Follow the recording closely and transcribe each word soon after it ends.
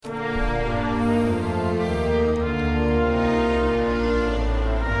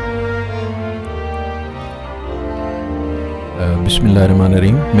بسم اللہ الرحمن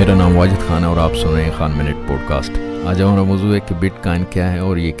الرحیم. میرا نام واجد خان ہے اور آپ سن رہے ہیں خان منٹ پوڈ کاسٹ. آج ہمارا موضوع ہے کہ بٹ کوائن کیا ہے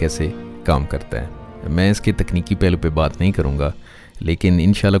اور یہ کیسے کام کرتا ہے. میں اس کے تکنیکی پہلو پہ بات نہیں کروں گا، لیکن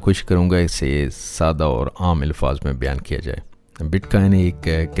انشاءاللہ کوشش کروں گا اسے سادہ اور عام الفاظ میں بیان کیا جائے. بٹ کوائن ایک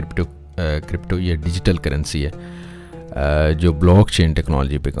کرپٹو یا ڈیجیٹل کرنسی ہے جو بلاکچین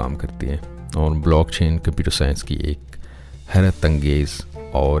ٹیکنالوجی پہ کام کرتی ہے، اور بلاکچین کمپیوٹر سائنس کی ایک حیرت انگیز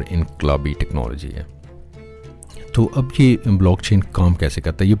اور انقلابی ٹیکنالوجی ہے. تو اب یہ بلاکچین کام کیسے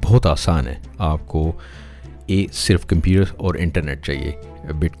کرتا ہے؟ یہ بہت آسان ہے. آپ کو صرف کمپیوٹر اور انٹرنیٹ چاہیے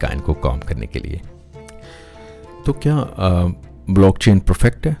بٹ کوائن کو کام کرنے کے لیے. تو کیا بلاکچین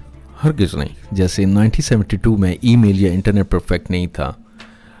پرفیکٹ ہے؟ ہرگز نہیں. جیسے 1972 میں ای میل یا انٹرنیٹ پرفیکٹ نہیں تھا،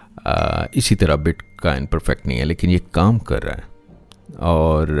 اسی طرح بٹ کوائن پرفیکٹ نہیں ہے، لیکن یہ کام کر رہا ہے،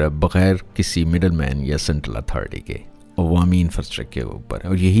 اور بغیر کسی مڈل مین یا سینٹرل اتھارٹی کے عوامی انفراسٹرکچر کے اوپر،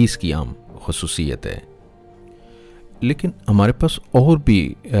 اور یہی اس کی عام خصوصیت ہے. لیکن ہمارے پاس اور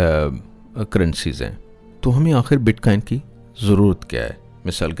بھی کرنسیز ہیں، تو ہمیں آخر بٹ کوائن کی ضرورت کیا ہے؟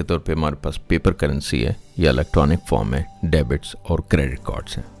 مثال کے طور پہ ہمارے پاس پیپر کرنسی ہے یا الیکٹرانک فارم ہے، ڈیبٹس اور کریڈٹ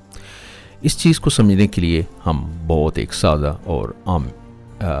کارڈز ہیں. اس چیز کو سمجھنے کے لیے ہم بہت ایک سادہ اور عام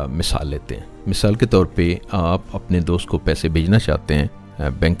مثال لیتے ہیں. مثال کے طور پہ آپ اپنے دوست کو پیسے بھیجنا چاہتے ہیں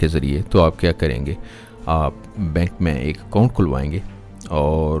بینک کے ذریعے، تو آپ کیا کریں گے؟ آپ بینک میں ایک اکاؤنٹ کھلوائیں گے،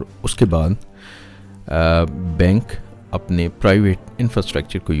 اور اس کے بعد بینک اپنے پرائیویٹ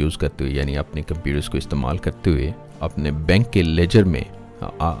انفراسٹرکچر کو یوز کرتے ہوئے، یعنی اپنے کمپیوٹرز کو استعمال کرتے ہوئے، اپنے بینک کے لیجر میں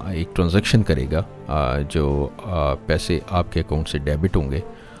ایک ٹرانزیکشن کرے گا جو پیسے آپ کے اکاؤنٹ سے ڈیبٹ ہوں گے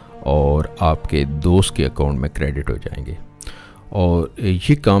اور آپ کے دوست کے اکاؤنٹ میں کریڈٹ ہو جائیں گے. اور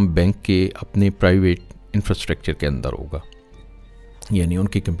یہ کام بینک کے اپنے پرائیویٹ انفراسٹرکچر کے اندر ہوگا، یعنی ان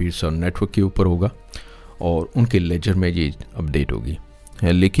کے کمپیوٹر اور نیٹ ورک کے اوپر ہوگا، اور ان کے لیجر میں یہ اپڈیٹ ہوگی.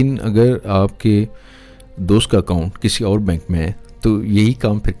 لیکن اگر آپ کے دوست کا اکاؤنٹ کسی اور بینک میں ہے، تو یہی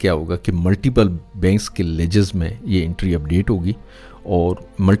کام پھر کیا ہوگا کہ ملٹیپل بینکس کے لیجرز میں یہ انٹری اپڈیٹ ہوگی، اور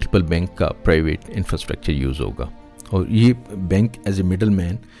ملٹیپل بینک کا پرائیویٹ انفراسٹرکچر یوز ہوگا، اور یہ bank as a middle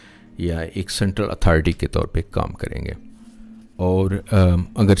man یا ایک سینٹرل اتھارٹی کے طور پہ کام کریں گے. اور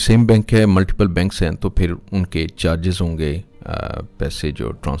اگر سیم بینک ہے، ملٹیپل بینکس ہیں، تو پھر ان کے چارجز ہوں گے، پیسے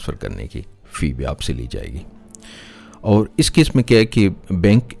جو ٹرانسفر کرنے کی فی بھی آپ سے لی جائے گی. اور اس کیس میں کیا ہے کہ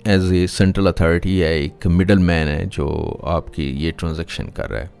bank as a central authority یا ایک مڈل مین ہے جو آپ کی یہ ٹرانزیکشن کر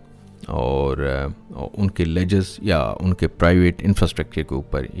رہا ہے، اور ان کے لیجرز یا ان کے پرائیویٹ انفراسٹرکچر کے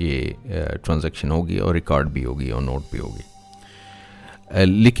اوپر یہ ٹرانزیکشن ہوگی، اور ریکارڈ بھی ہوگی اور نوٹ بھی ہوگی.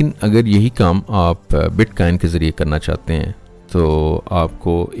 لیکن اگر یہی کام آپ بٹ کوائن کے ذریعے کرنا چاہتے ہیں، تو آپ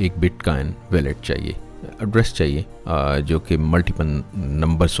کو ایک بٹ کوائن ویلیٹ چاہیے، ایڈریس چاہیے، جو کہ ملٹیپل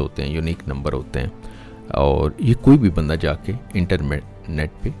نمبرز ہوتے ہیں، یونیک نمبر ہوتے ہیں، اور یہ کوئی بھی بندہ جا کے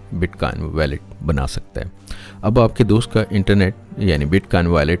انٹرنیٹ پہ بٹ کوائن ویلیٹ بنا سکتا ہے. اب آپ کے دوست کا انٹرنیٹ یعنی بٹ کوائن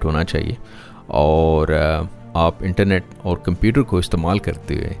ویلیٹ ہونا چاہیے، اور آپ انٹرنیٹ اور کمپیوٹر کو استعمال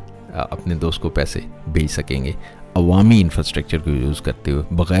کرتے ہوئے اپنے دوست کو پیسے بھیج سکیں گے، عوامی انفراسٹرکچر کو یوز کرتے ہوئے،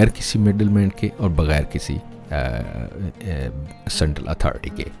 بغیر کسی مڈل مین کے اور بغیر کسی سینٹرل اتھارٹی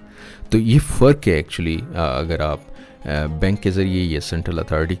کے. تو یہ فرق ہے ایکچولی. اگر آپ بینک کے ذریعے یا سینٹرل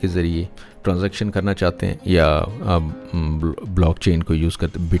اتھارٹی کے ذریعے ٹرانزیکشن کرنا چاہتے ہیں، یا بلاک چین کو یوز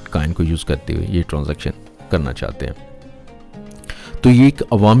کرتے، بٹ کوائن کو یوز کرتے ہوئے یہ ٹرانزیکشن کرنا چاہتے ہیں، تو یہ ایک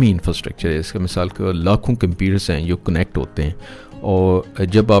عوامی انفراسٹرکچر ہے. اس کا مثال کہ لاکھوں کمپیوٹرز ہیں جو کنیکٹ ہوتے ہیں، اور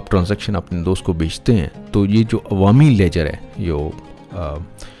جب آپ ٹرانزیکشن اپنے دوست کو بھیجتے ہیں، تو یہ جو عوامی لیجر ہے، جو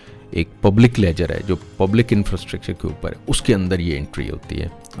ایک پبلک لیجر ہے جو پبلک انفراسٹرکچر کے اوپر ہے، اس کے اندر یہ انٹری ہوتی ہے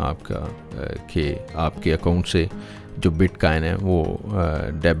آپ کا، کہ آپ کے اکاؤنٹ سے جو بٹ کوائن ہے وہ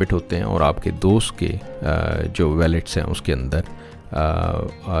ڈیبٹ ہوتے ہیں، اور آپ کے دوست کے جو ویلیٹس ہیں اس کے اندر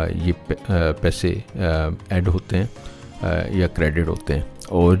یہ پیسے ایڈ ہوتے ہیں یا کریڈٹ ہوتے ہیں.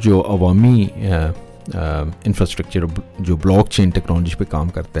 اور جو عوامی انفراسٹرکچر جو بلاک چین ٹیکنالوجی پہ کام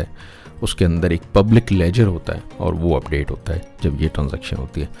کرتا ہے، اس کے اندر ایک پبلک لیجر ہوتا ہے، اور وہ اپڈیٹ ہوتا ہے جب یہ ٹرانزیکشن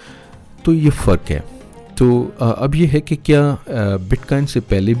ہوتی ہے. تو یہ فرق ہے. تو اب یہ ہے کہ کیا بٹ کوائن سے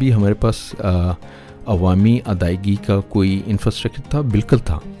پہلے بھی ہمارے پاس عوامی ادائیگی کا کوئی انفراسٹرکچر تھا؟ بالکل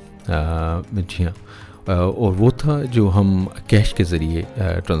تھا. جی ہاں. اور وہ تھا جو ہم کیش کے ذریعے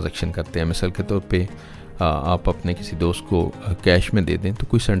ٹرانزیکشن کرتے ہیں. مثال کے طور پہ آپ اپنے کسی دوست کو کیش میں دے دیں تو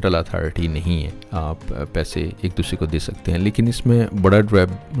کوئی سینٹرل اتھارٹی نہیں ہے، آپ پیسے ایک دوسرے کو دے سکتے ہیں. لیکن اس میں بڑا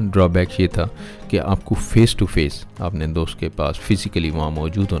ڈرا بیک یہ تھا کہ آپ کو فیس ٹو فیس اپنے دوست کے پاس فزیکلی وہاں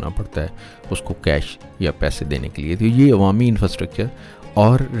موجود ہونا پڑتا ہے اس کو کیش یا پیسے دینے کے لیے. تو یہ عوامی انفراسٹرکچر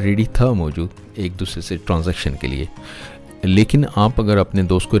اور ریڈی تھا موجود ایک دوسرے سے ٹرانزیکشن کے لیے. لیکن آپ اگر اپنے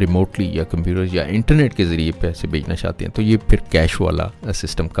دوست کو ریموٹلی یا کمپیوٹر یا انٹرنیٹ کے ذریعے پیسے بھیجنا چاہتے ہیں تو یہ پھر کیش والا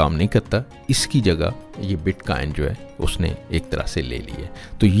سسٹم کام نہیں کرتا. اس کی جگہ یہ بٹ کائن جو ہے اس نے ایک طرح سے لے لی ہے.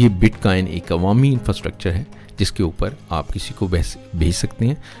 تو یہ بٹ کائن ایک عوامی انفراسٹرکچر ہے جس کے اوپر آپ کسی کو بھیج سکتے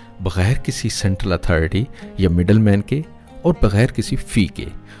ہیں بغیر کسی سینٹرل اتھارٹی یا مڈل مین کے اور بغیر کسی فی کے.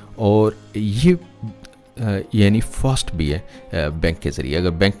 اور یہ یعنی فاسٹ بھی ہے بینک کے ذریعے.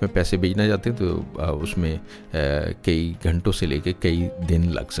 اگر بینک میں پیسے بھیجنا چاہتے ہیں تو اس میں کئی گھنٹوں سے لے کے کئی دن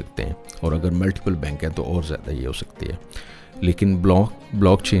لگ سکتے ہیں, اور اگر ملٹیپل بینک ہیں تو اور زیادہ یہ ہو سکتی ہے. لیکن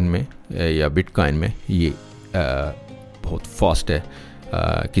بلاک چین میں یا بٹ کائن میں یہ بہت فاسٹ ہے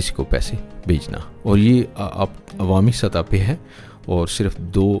کسی کو پیسے بھیجنا, اور یہ عوامی سطح پہ ہے اور صرف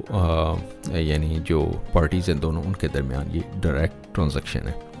دو یعنی جو پارٹیز ہیں دونوں ان کے درمیان یہ ڈائریکٹ ٹرانزیکشن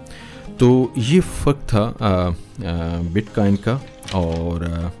ہے. تو یہ فرق تھا بٹ کائن کا اور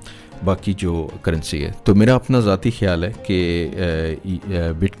باقی جو کرنسی ہے. تو میرا اپنا ذاتی خیال ہے کہ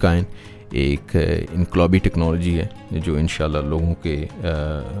بٹ کائن ایک انقلابی ٹیکنالوجی ہے جو انشاءاللہ لوگوں کے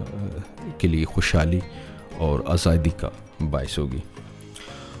لیے خوشحالی اور آزادی کا باعث ہوگی.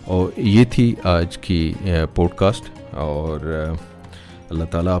 اور یہ تھی آج کی پوڈ کاسٹ, اور اللہ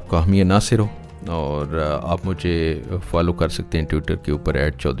تعالیٰ آپ کا حامی ناصر ہو. اور آپ مجھے فالو کر سکتے ہیں ٹویٹر کے اوپر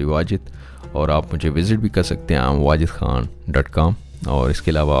 @چودھری اور آپ مجھے وزٹ بھی کر سکتے ہیں imwajidkhan.com. اور اس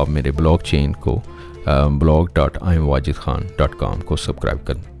کے علاوہ آپ میرے بلاک چین کو blog.imwajidkhan.com کو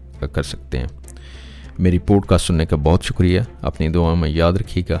سبسکرائب کر سکتے ہیں. میری پوڈ کاسٹ سننے کا بہت شکریہ. اپنی دعاؤں میں یاد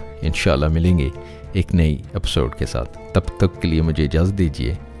رکھیے گا. انشاءاللہ ملیں گے ایک نئی ایپیسوڈ کے ساتھ. تب تک کے لیے مجھے اجازت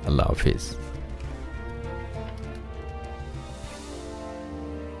دیجیے. اللہ حافظ.